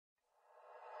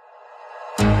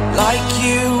like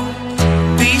you,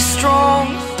 be strong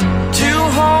to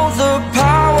hold the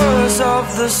powers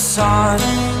of the sun.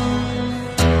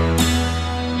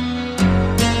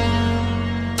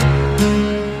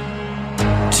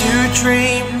 To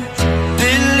dream,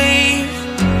 believe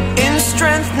in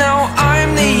strength. Now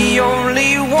I'm the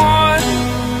only one,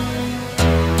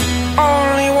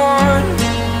 only one.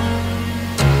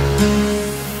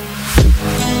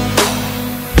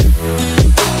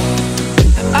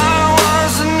 I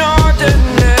was an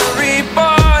ordinary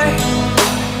boy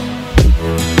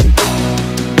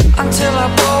until I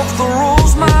broke the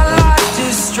rules. My life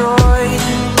destroyed,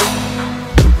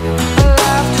 a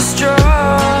life destroyed.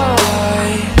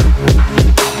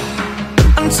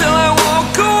 Until I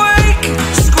woke awake,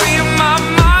 scream my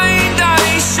mind, I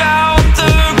shout,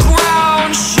 the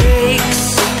ground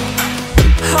shakes.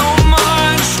 How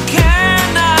much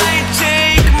can I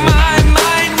take? My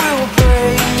mind will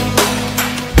break.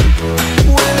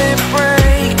 Will it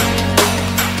break?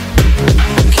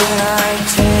 Can I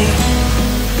take?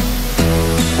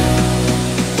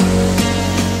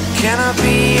 Can I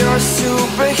be your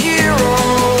superhero?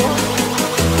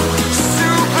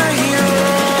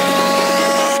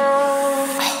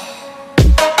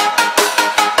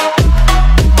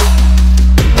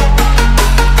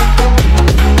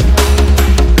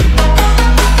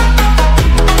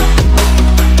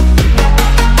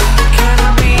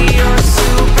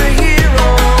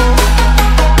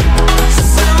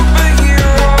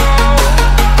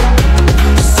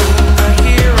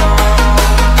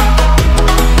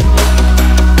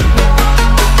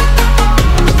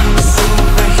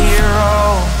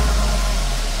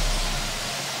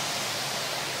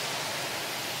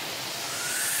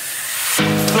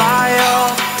 Fly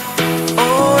up,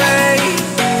 away.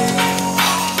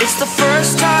 It's the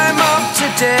first time of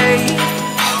today.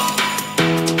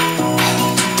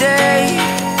 Today.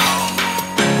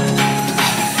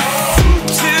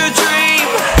 To dream,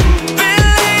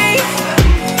 believe.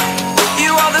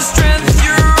 You are the strength,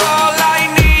 you're all I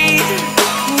need.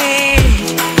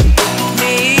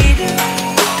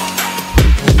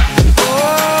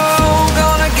 Oh,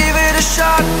 gonna give it a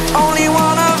shot. Only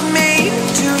one of me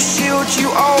to shield you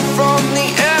all from the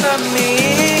enemy.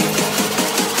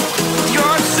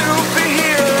 You're a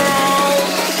superhero.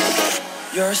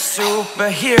 You're a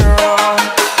superhero.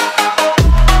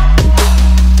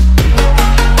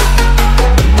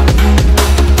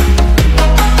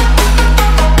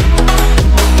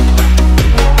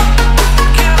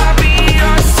 Can I be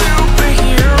your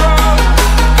superhero?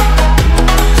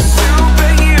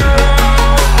 Superhero.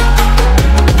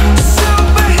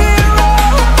 Superhero.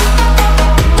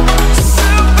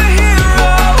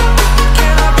 Superhero.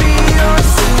 Can I be your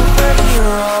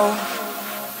superhero?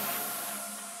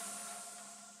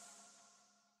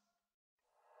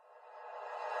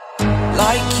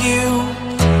 Like you,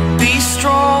 be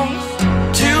strong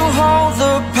to hold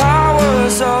the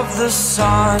powers of the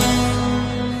sun.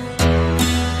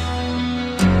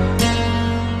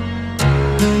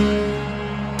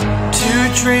 To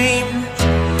dream,